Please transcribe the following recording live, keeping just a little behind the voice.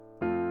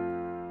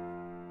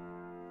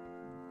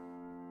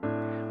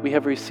we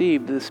have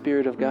received the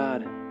Spirit of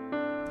God.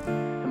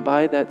 And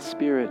by that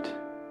Spirit,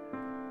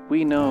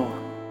 we know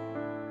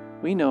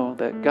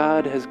that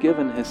God has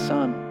given His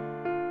Son.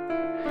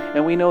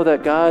 And we know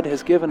that God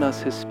has given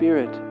us His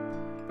Spirit.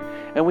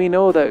 And we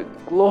know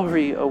that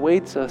glory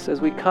awaits us as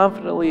we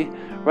confidently,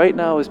 right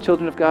now as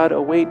children of God,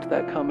 await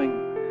that coming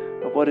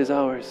of what is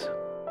ours.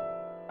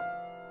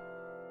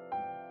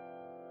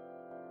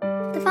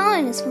 The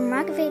following is from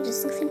Rock of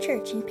Ages Lutheran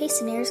Church in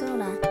Payson,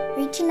 Arizona,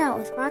 reaching out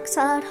with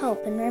rock-solid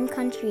hope in Rim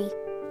Country.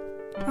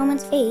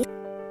 Romans 8,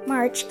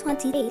 March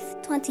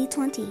 28th,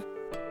 2020.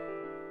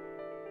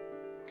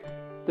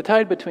 The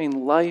tide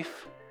between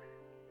life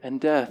and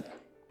death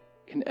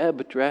can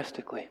ebb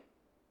drastically.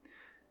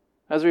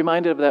 I was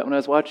reminded of that when I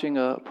was watching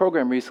a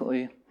program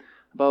recently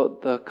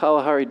about the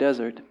Kalahari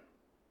Desert.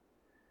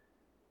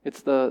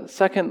 It's the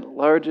second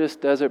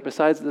largest desert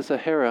besides the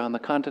Sahara on the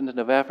continent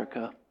of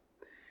Africa,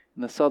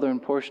 in the southern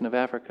portion of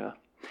Africa.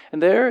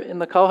 And there in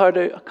the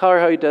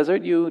Kalahari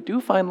Desert, you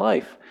do find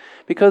life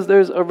because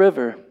there's a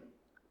river,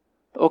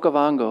 the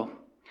Okavango,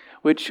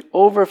 which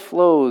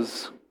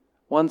overflows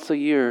once a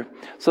year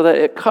so that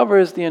it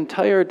covers the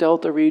entire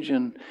delta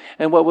region.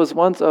 And what was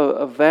once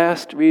a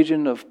vast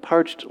region of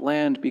parched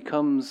land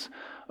becomes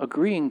a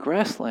green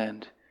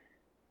grassland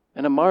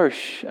and a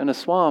marsh and a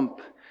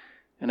swamp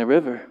and a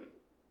river.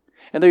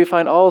 And there you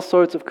find all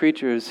sorts of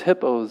creatures,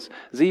 hippos,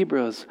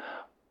 zebras,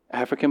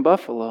 African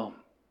buffalo,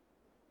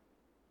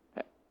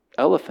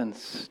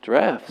 elephants,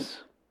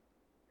 giraffes.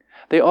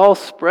 They all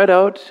spread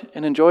out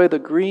and enjoy the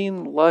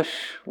green,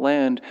 lush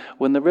land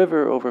when the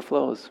river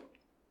overflows.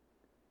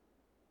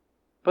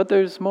 But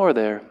there's more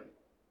there.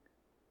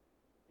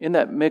 In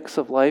that mix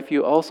of life,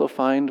 you also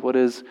find what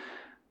is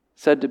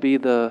said to be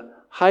the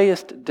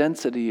highest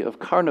density of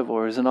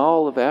carnivores in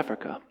all of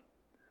Africa.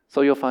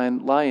 So you'll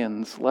find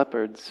lions,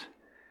 leopards,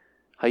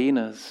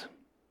 hyenas,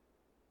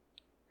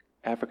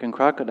 African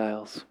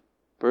crocodiles,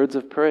 birds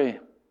of prey.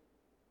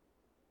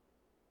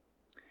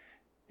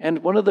 And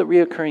one of the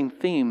reoccurring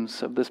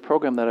themes of this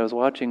program that I was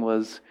watching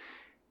was,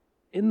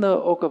 in the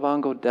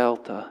Okavango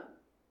Delta,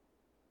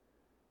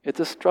 it's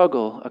a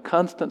struggle, a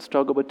constant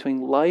struggle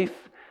between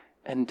life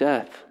and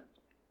death.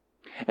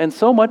 And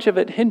so much of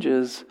it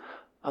hinges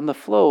on the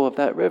flow of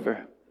that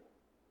river.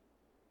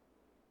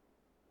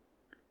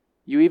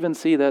 You even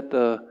see that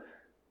the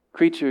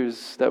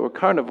creatures that were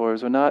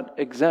carnivores were not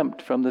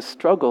exempt from the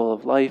struggle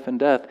of life and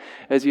death,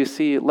 as you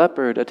see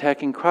leopard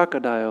attacking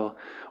crocodile,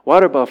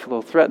 water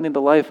buffalo threatening the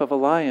life of a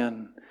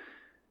lion,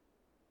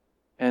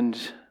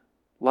 and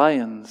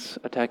lions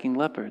attacking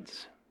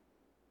leopards,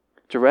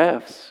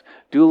 giraffes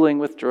dueling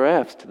with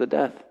giraffes to the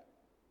death.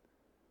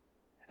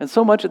 And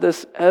so much of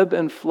this ebb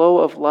and flow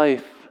of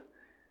life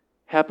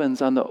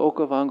happens on the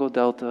Okavango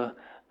Delta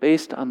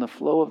based on the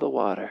flow of the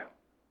water.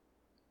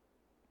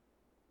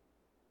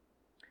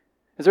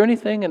 Is there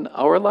anything in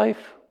our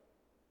life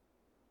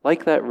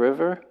like that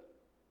river?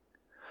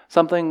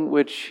 Something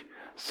which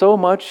so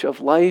much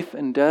of life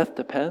and death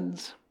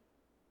depends?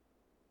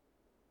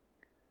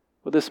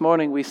 Well, this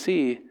morning we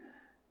see,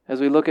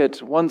 as we look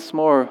at once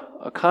more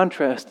a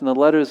contrast in the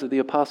letters of the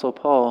Apostle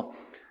Paul,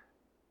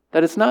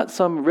 that it's not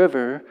some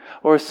river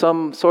or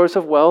some source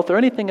of wealth or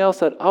anything else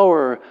that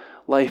our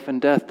life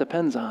and death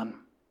depends on,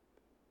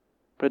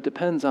 but it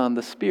depends on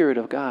the Spirit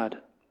of God.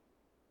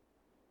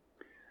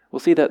 We'll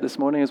see that this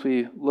morning as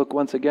we look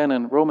once again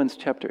in Romans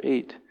chapter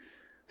 8,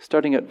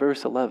 starting at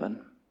verse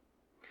 11.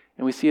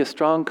 And we see a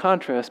strong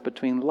contrast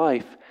between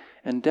life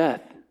and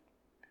death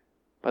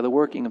by the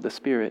working of the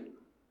Spirit.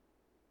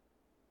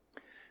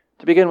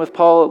 To begin with,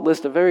 Paul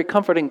lists a very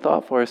comforting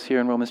thought for us here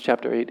in Romans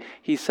chapter 8.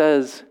 He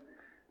says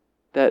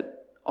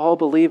that all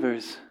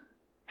believers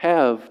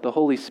have the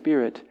Holy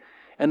Spirit,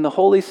 and the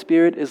Holy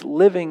Spirit is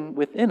living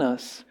within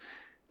us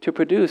to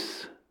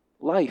produce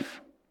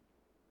life.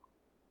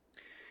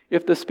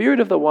 If the Spirit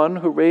of the one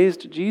who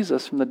raised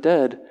Jesus from the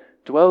dead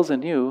dwells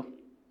in you,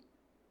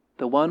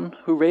 the one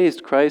who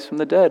raised Christ from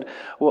the dead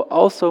will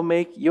also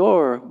make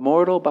your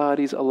mortal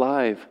bodies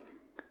alive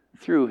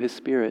through His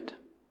Spirit,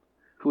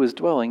 who is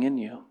dwelling in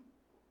you.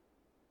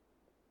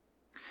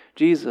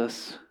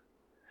 Jesus,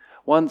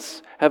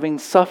 once having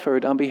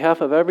suffered on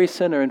behalf of every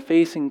sinner and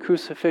facing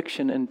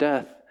crucifixion and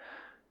death,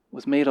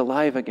 was made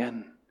alive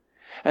again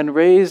and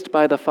raised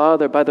by the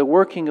Father by the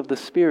working of the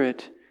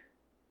Spirit.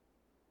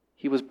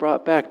 He was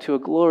brought back to a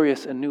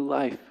glorious and new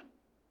life.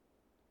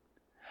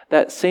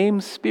 That same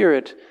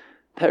Spirit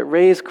that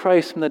raised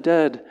Christ from the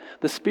dead,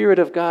 the Spirit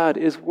of God,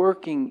 is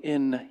working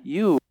in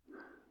you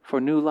for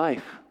new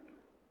life.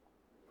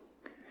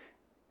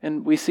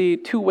 And we see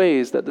two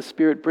ways that the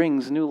Spirit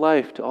brings new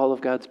life to all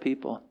of God's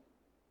people.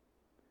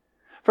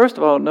 First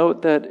of all,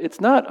 note that it's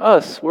not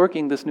us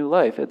working this new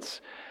life. It's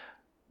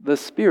the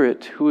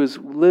Spirit who is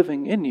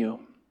living in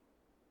you.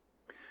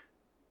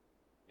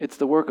 It's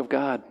the work of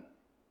God.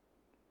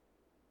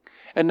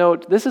 And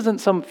note, this isn't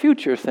some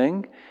future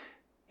thing.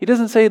 He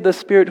doesn't say the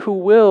Spirit who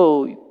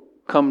will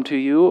come to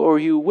you or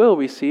you will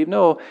receive.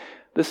 No,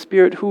 the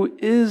Spirit who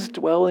is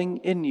dwelling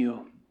in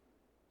you.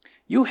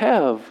 You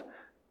have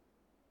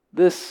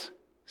this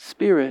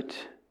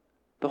Spirit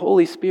the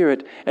Holy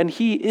Spirit, and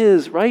He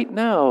is right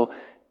now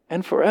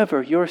and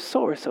forever your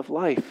source of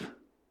life.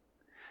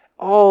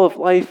 All of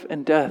life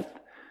and death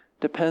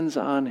depends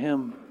on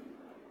Him.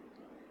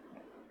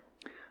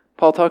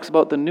 Paul talks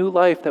about the new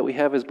life that we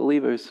have as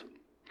believers.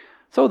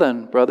 So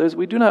then, brothers,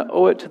 we do not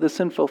owe it to the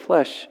sinful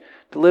flesh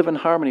to live in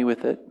harmony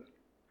with it.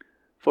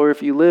 For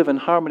if you live in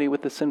harmony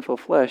with the sinful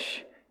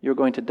flesh, you're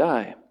going to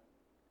die.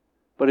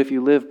 But if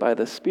you live by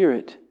the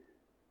Spirit,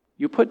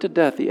 you put to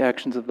death the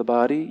actions of the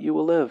body, you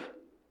will live.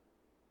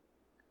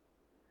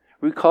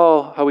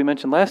 Recall how we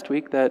mentioned last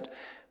week that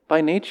by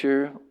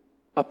nature,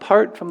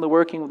 apart from the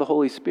working of the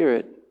Holy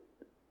Spirit,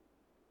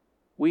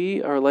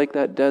 we are like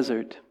that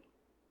desert,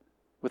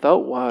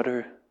 without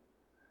water,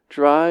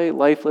 dry,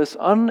 lifeless,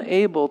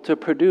 unable to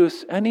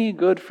produce any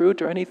good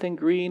fruit or anything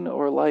green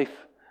or life.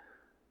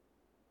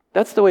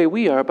 That's the way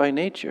we are by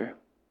nature.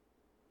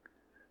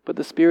 But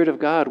the Spirit of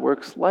God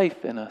works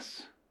life in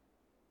us.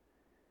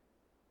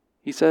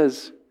 He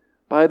says,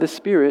 by the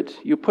Spirit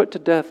you put to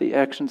death the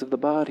actions of the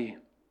body.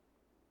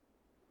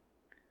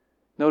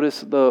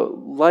 Notice the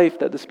life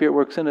that the Spirit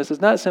works in us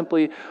is not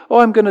simply,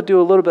 I'm going to do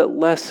a little bit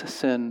less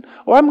sin,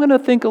 or I'm going to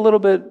think a little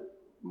bit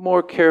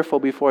more careful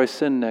before I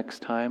sin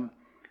next time.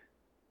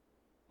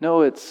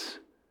 No, it's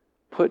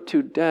put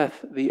to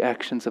death the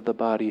actions of the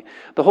body.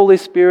 The Holy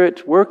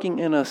Spirit working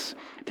in us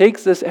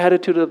takes this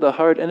attitude of the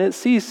heart and it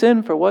sees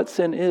sin for what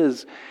sin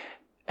is,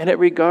 and it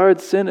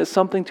regards sin as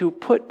something to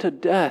put to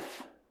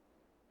death.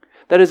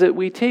 That is, that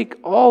we take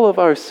all of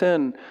our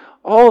sin,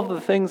 all of the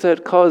things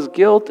that cause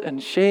guilt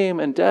and shame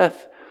and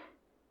death,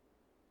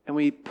 and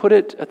we put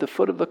it at the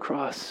foot of the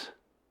cross.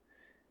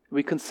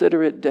 We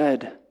consider it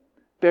dead,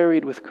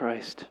 buried with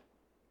Christ.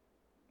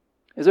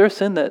 Is there a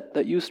sin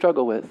that you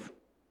struggle with?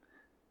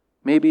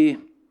 Maybe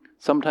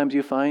sometimes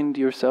you find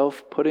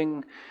yourself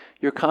putting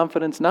your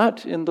confidence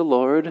not in the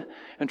Lord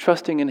and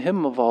trusting in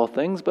Him of all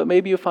things, but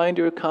maybe you find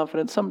your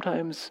confidence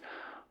sometimes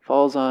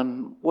falls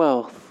on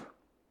wealth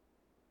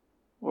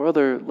or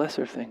other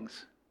lesser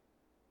things.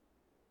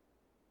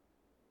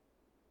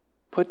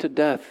 Put to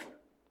death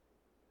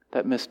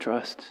that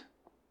mistrust.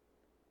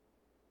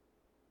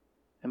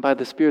 And by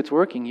the Spirit's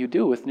working, you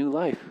do with new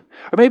life.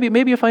 Or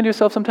maybe you find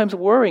yourself sometimes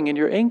worrying and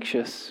you're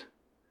anxious.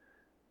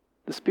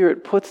 The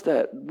Spirit puts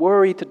that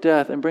worry to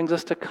death and brings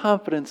us to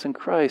confidence in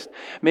Christ.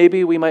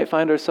 Maybe we might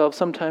find ourselves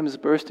sometimes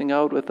bursting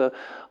out with a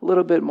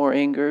little bit more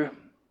anger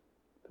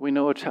than we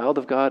know a child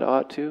of God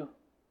ought to.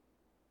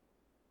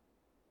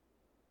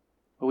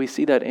 But we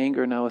see that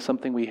anger now as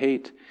something we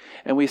hate.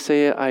 And we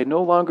say, I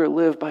no longer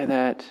live by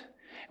that.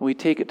 And we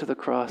take it to the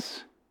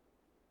cross.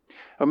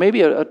 Or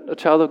maybe a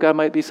child of God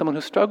might be someone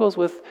who struggles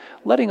with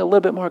letting a little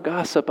bit more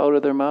gossip out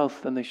of their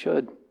mouth than they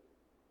should.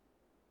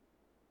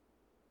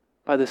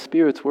 By the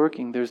Spirit's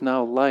working, there's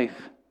now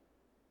life.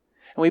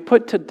 And we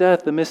put to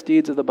death the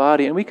misdeeds of the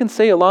body. And we can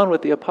say along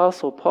with the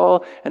Apostle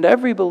Paul and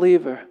every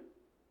believer,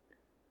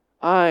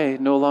 I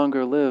no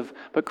longer live,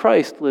 but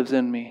Christ lives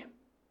in me.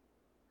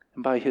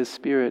 And by His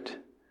Spirit,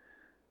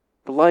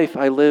 the life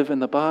I live in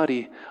the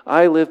body,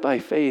 I live by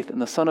faith in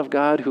the Son of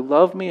God who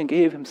loved me and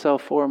gave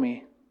Himself for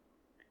me.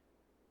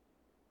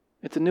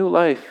 It's a new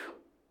life.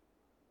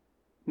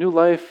 New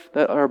life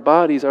that our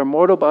bodies, our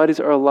mortal bodies,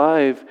 are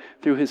alive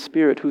through His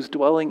Spirit who's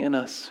dwelling in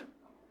us.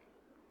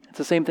 It's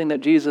the same thing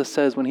that Jesus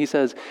says when He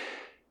says,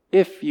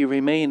 if you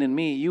remain in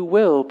me, you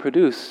will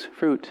produce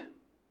fruit.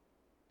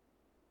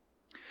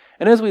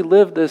 And as we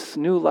live this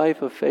new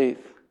life of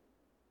faith,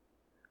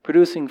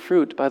 producing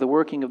fruit by the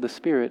working of the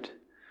Spirit,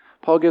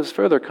 Paul gives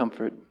further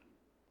comfort.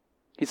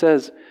 He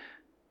says,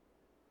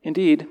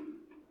 indeed,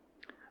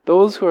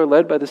 those who are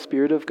led by the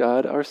Spirit of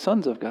God are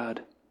sons of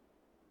God.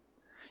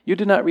 You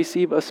did not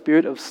receive a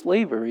spirit of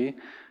slavery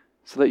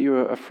so that you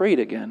are afraid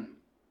again,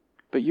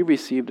 but you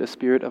received a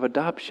spirit of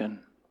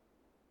adoption.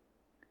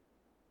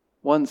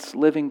 Once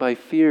living by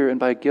fear and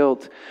by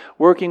guilt,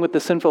 working with the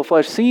sinful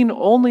flesh, seeing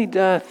only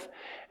death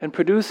and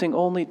producing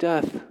only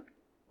death,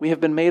 we have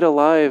been made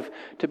alive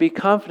to be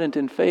confident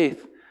in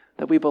faith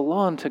that we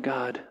belong to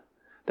God,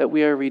 that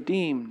we are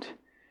redeemed,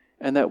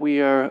 and that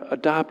we are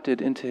adopted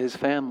into His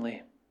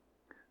family.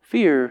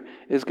 Fear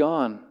is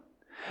gone.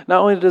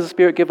 Not only does the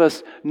Spirit give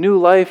us new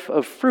life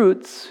of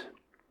fruits,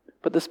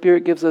 but the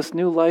Spirit gives us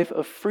new life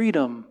of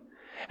freedom,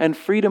 and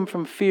freedom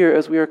from fear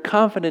as we are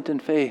confident in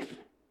faith.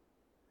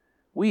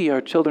 We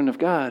are children of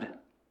God.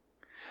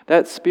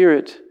 That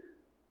Spirit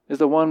is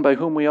the one by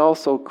whom we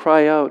also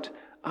cry out,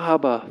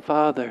 Abba,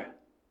 Father.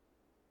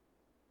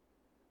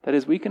 That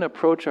is, we can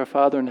approach our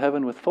Father in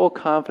heaven with full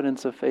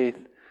confidence of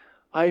faith.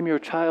 I am your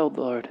child,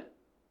 Lord.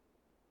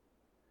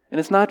 And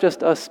it's not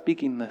just us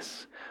speaking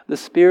this. The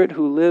Spirit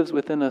who lives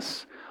within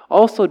us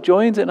also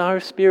joins in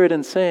our spirit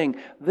in saying,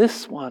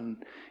 this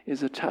one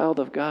is a child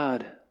of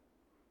God.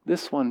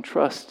 This one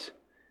trusts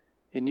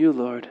in you,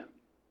 Lord.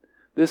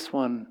 This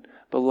one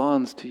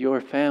belongs to your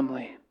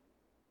family.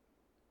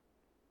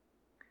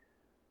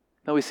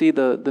 Now we see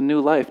the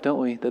new life, don't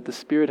we, that the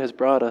Spirit has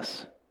brought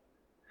us.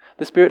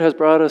 The Spirit has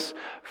brought us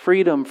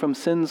freedom from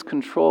sin's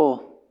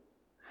control,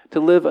 to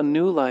live a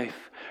new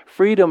life,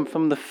 freedom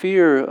from the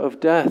fear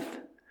of death,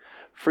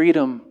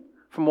 freedom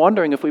from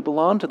wondering if we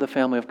belong to the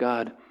family of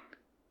God,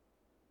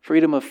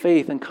 freedom of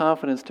faith and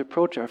confidence to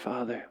approach our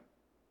Father.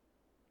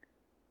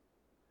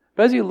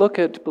 But as you look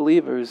at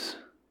believers,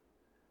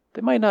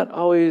 they might not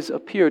always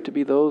appear to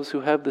be those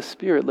who have the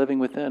Spirit living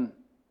within.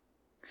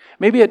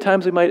 Maybe at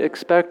times we might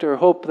expect or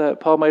hope that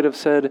Paul might have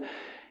said,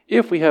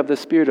 if we have the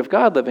Spirit of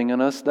God living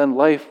in us, then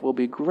life will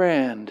be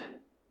grand.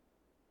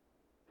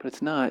 But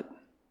it's not.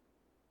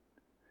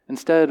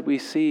 Instead, we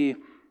see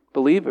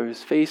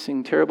believers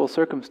facing terrible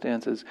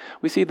circumstances.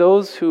 We see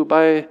those who,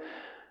 by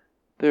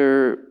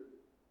their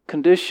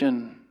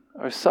condition,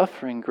 are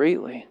suffering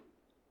greatly.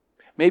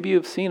 Maybe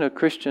you've seen a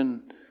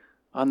Christian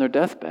on their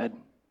deathbed.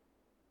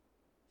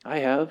 I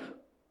have.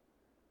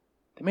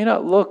 They may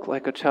not look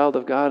like a child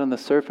of God on the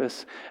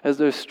surface as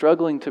they're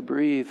struggling to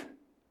breathe,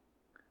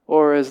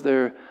 or as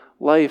their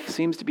life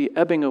seems to be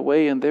ebbing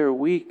away and they're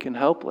weak and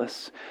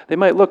helpless. They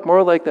might look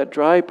more like that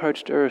dry,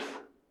 parched earth.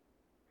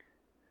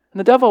 And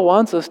the devil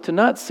wants us to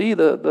not see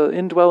the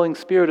indwelling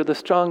spirit or the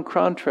strong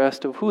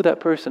contrast of who that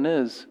person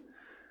is,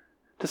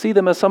 to see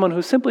them as someone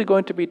who's simply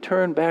going to be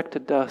turned back to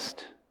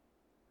dust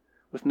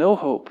with no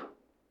hope.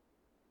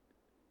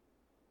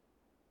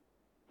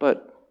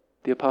 But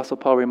the Apostle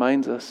Paul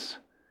reminds us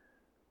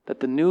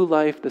that the new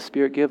life the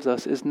Spirit gives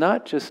us is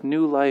not just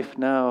new life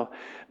now,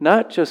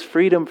 not just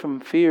freedom from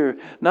fear,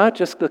 not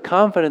just the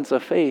confidence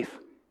of faith,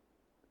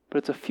 but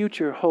it's a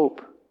future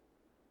hope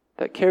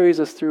that carries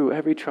us through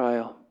every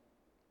trial.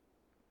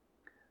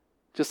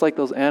 Just like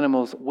those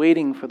animals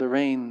waiting for the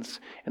rains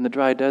in the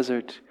dry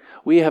desert,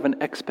 we have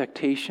an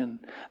expectation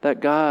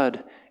that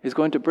God is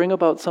going to bring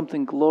about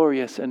something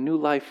glorious and new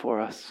life for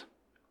us.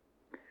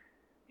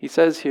 He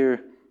says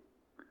here,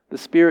 the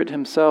Spirit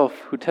Himself,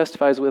 who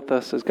testifies with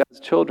us as God's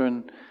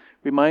children,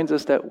 reminds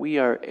us that we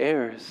are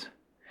heirs,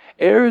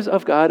 heirs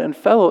of God and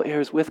fellow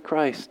heirs with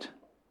Christ.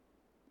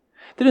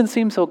 It didn't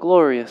seem so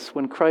glorious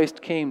when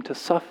Christ came to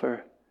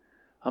suffer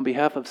on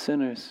behalf of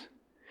sinners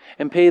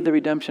and paid the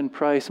redemption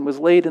price and was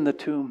laid in the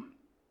tomb.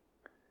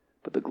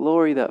 But the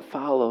glory that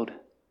followed,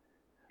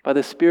 by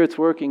the Spirit's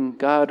working,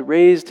 God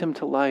raised Him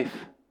to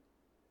life.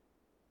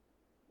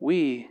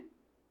 We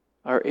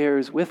are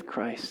heirs with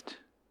Christ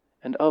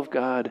and of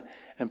God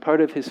and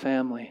part of His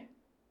family.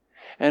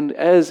 And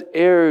as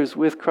heirs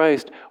with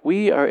Christ,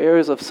 we are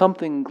heirs of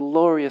something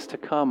glorious to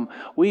come.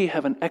 We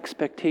have an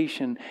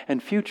expectation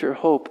and future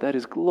hope that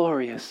is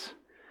glorious,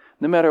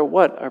 no matter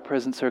what our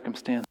present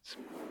circumstance.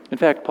 In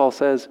fact, Paul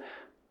says,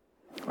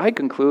 I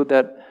conclude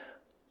that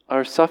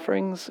our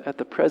sufferings at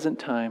the present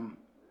time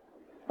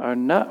are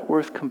not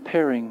worth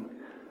comparing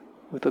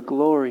with the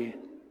glory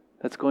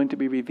that's going to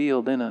be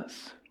revealed in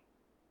us.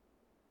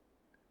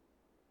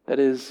 That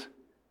is,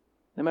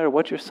 no matter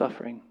what you're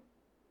suffering,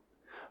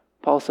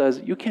 Paul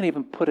says you can't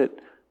even put it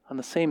on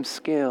the same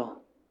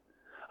scale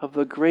of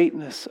the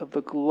greatness of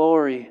the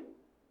glory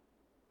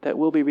that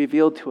will be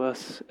revealed to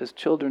us as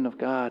children of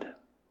God.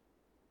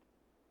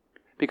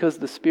 Because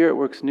the Spirit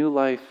works new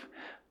life,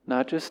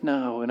 not just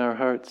now in our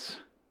hearts,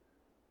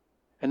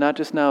 and not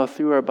just now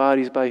through our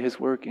bodies by His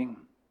working,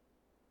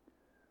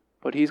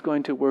 but He's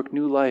going to work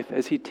new life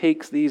as He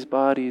takes these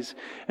bodies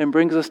and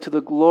brings us to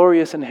the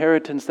glorious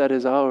inheritance that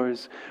is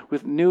ours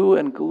with new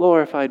and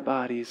glorified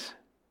bodies.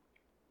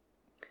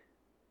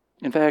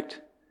 In fact,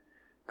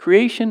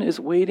 creation is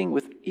waiting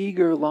with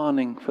eager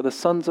longing for the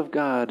sons of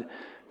God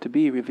to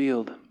be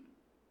revealed.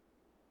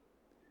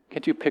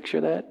 Can't you picture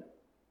that?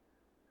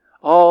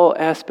 All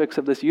aspects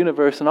of this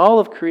universe and all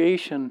of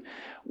creation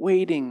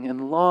waiting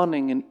and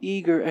longing in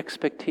eager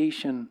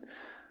expectation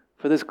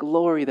for this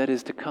glory that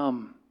is to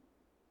come.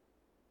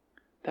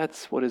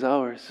 That's what is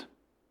ours.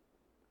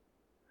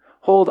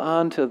 Hold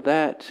on to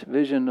that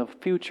vision of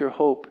future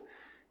hope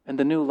and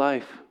the new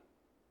life.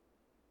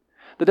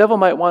 The devil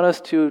might want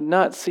us to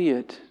not see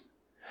it,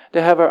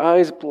 to have our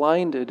eyes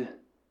blinded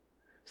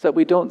so that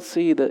we don't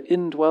see the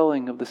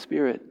indwelling of the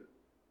Spirit.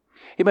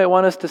 He might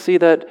want us to see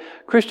that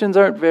Christians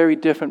aren't very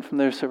different from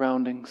their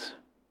surroundings.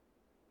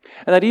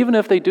 And that even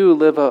if they do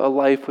live a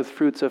life with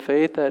fruits of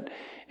faith, that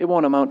it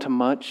won't amount to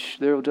much.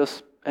 They'll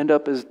just end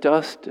up as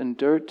dust and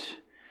dirt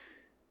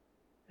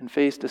and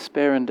face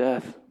despair and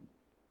death.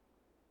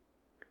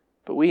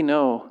 But we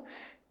know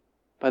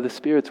by the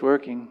Spirit's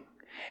working,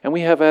 and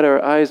we have had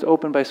our eyes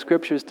opened by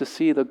Scriptures to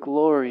see the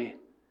glory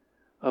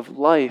of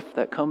life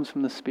that comes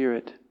from the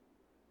Spirit.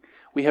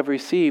 We have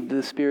received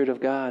the Spirit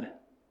of God.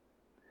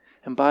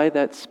 And by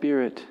that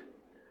Spirit,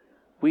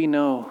 we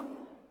know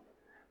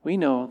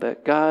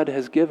that God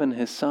has given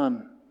His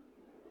Son.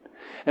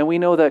 And we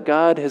know that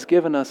God has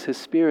given us His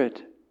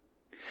Spirit.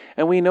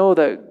 And we know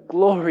that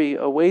glory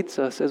awaits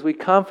us as we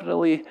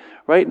confidently,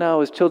 right now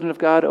as children of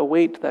God,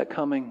 await that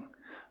coming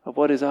of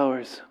what is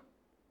ours.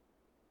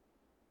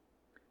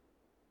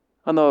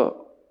 On the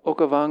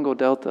Okavango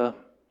Delta,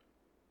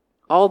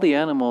 all the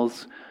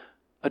animals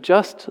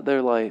adjust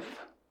their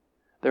life,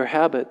 their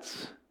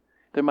habits,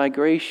 their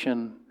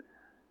migration,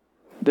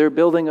 their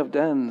building of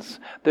dens,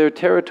 their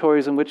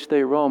territories in which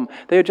they roam.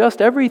 They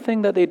adjust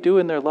everything that they do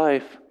in their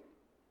life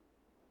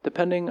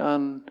depending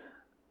on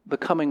the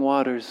coming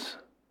waters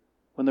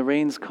when the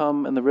rains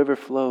come and the river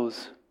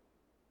flows.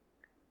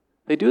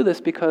 They do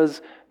this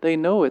because they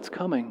know it's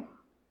coming.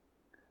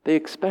 They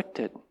expect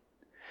it.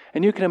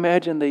 And you can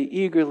imagine they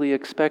eagerly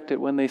expect it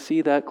when they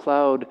see that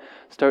cloud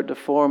start to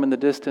form in the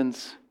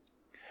distance,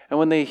 and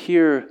when they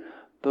hear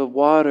the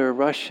water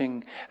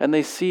rushing, and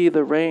they see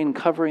the rain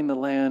covering the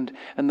land,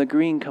 and the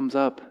green comes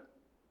up.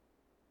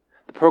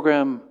 The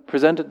program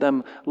presented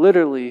them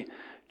literally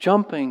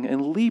jumping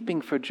and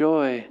leaping for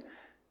joy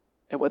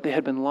at what they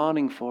had been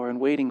longing for and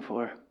waiting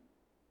for.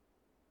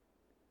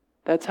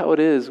 That's how it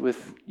is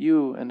with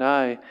you and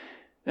I,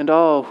 and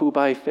all who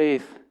by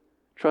faith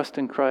trust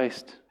in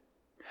Christ.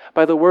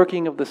 By the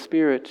working of the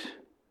Spirit,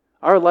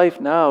 our life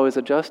now is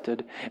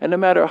adjusted, and no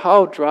matter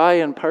how dry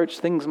and parched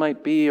things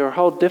might be or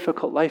how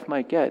difficult life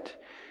might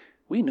get,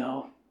 we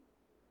know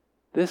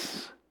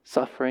this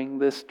suffering,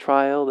 this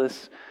trial,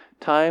 this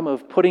time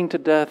of putting to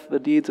death the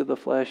deeds of the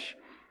flesh,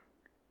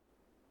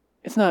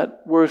 it's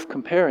not worth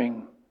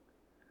comparing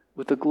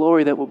with the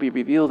glory that will be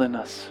revealed in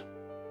us.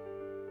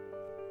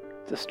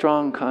 It's a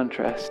strong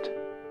contrast,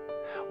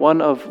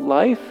 one of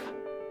life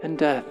and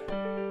death,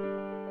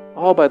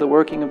 all by the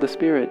working of the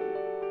Spirit.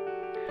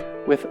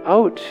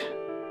 Without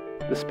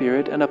the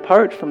Spirit and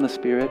apart from the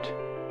Spirit,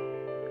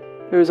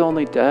 there is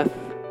only death,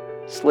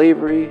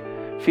 slavery,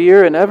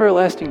 fear, and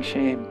everlasting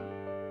shame.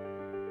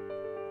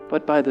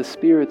 But by the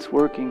Spirit's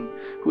working,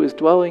 who is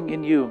dwelling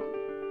in you,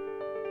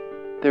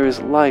 there is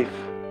life,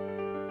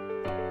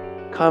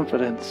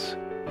 confidence,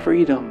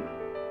 freedom,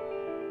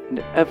 and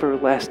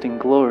everlasting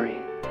glory.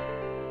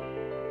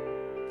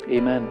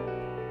 Amen.